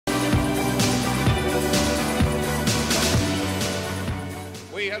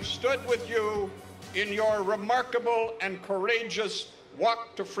have stood with you in your remarkable and courageous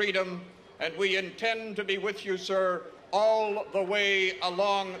walk to freedom, and we intend to be with you, sir, all the way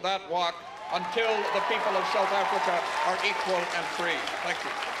along that walk until the people of South Africa are equal and free. Thank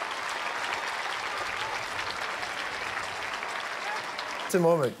you. That's a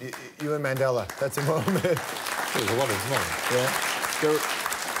moment. You and Mandela, that's a moment. It was a wonderful moment. Yeah.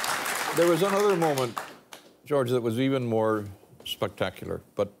 There was another moment, George, that was even more spectacular,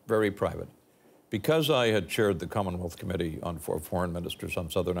 but very private. Because I had chaired the Commonwealth Committee for Foreign Ministers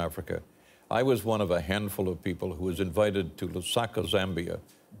on Southern Africa, I was one of a handful of people who was invited to Lusaka, Zambia,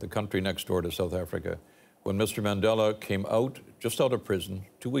 the country next door to South Africa, when Mr. Mandela came out, just out of prison,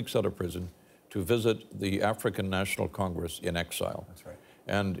 2 weeks out of prison, to visit the African National Congress in exile. That's right.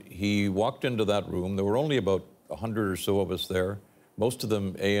 And he walked into that room. There were only about 100 or so of us there, most of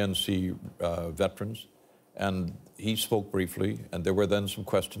them ANC veterans. And he spoke briefly, and there were then some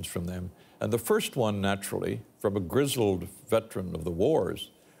questions from them. And the first one, naturally, from a grizzled veteran of the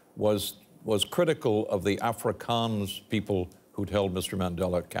wars, was critical of the Afrikaans people who'd held Mr.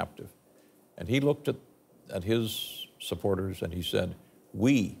 Mandela captive. And he looked at his supporters and he said,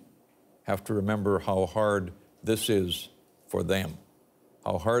 we have to remember how hard this is for them,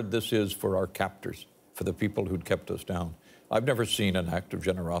 how hard this is for our captors, for the people who'd kept us down. I've never seen an act of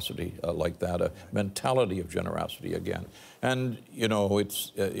generosity like that, a mentality of generosity again. And, you know, it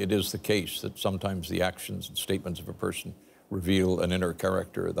is the case that sometimes the actions and statements of a person reveal an inner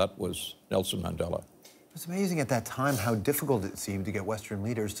character. That was Nelson Mandela. It's amazing at that time how difficult it seemed to get Western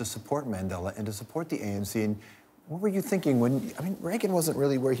leaders to support Mandela and to support the ANC. And what were you thinking when, I mean, Reagan wasn't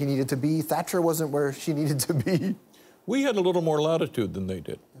really where he needed to be, Thatcher wasn't where she needed to be? We had a little more latitude than they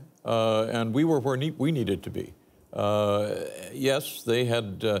did, and we were where we needed to be. Yes, they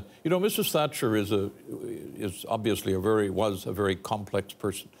had, you know, Mrs. Thatcher was obviously was a very complex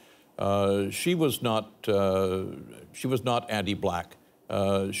person. She was not anti-black.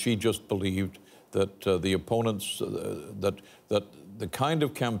 She just believed that the opponents, that the kind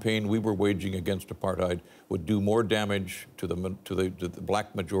of campaign we were waging against apartheid would do more damage to the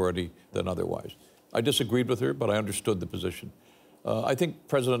black majority than otherwise. I disagreed with her, but I understood the position. I think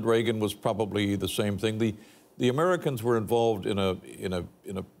President Reagan was probably the same thing. The Americans were involved in a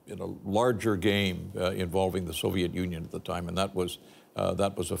larger game involving the Soviet Union at the time, and that was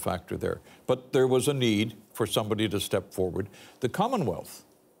a factor there. But there was a need for somebody to step forward. The Commonwealth,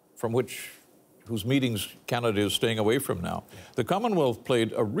 whose meetings Canada is staying away from now, the Commonwealth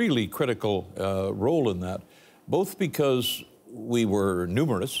played a really critical role in that, both because we were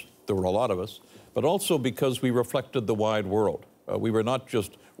numerous, there were a lot of us, but also because we reflected the wide world. We were not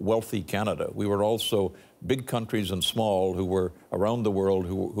just wealthy Canada. We were also big countries and small who were around the world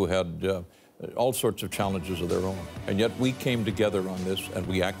who had all sorts of challenges of their own. And yet we came together on this and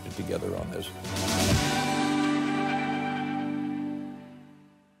we acted together on this.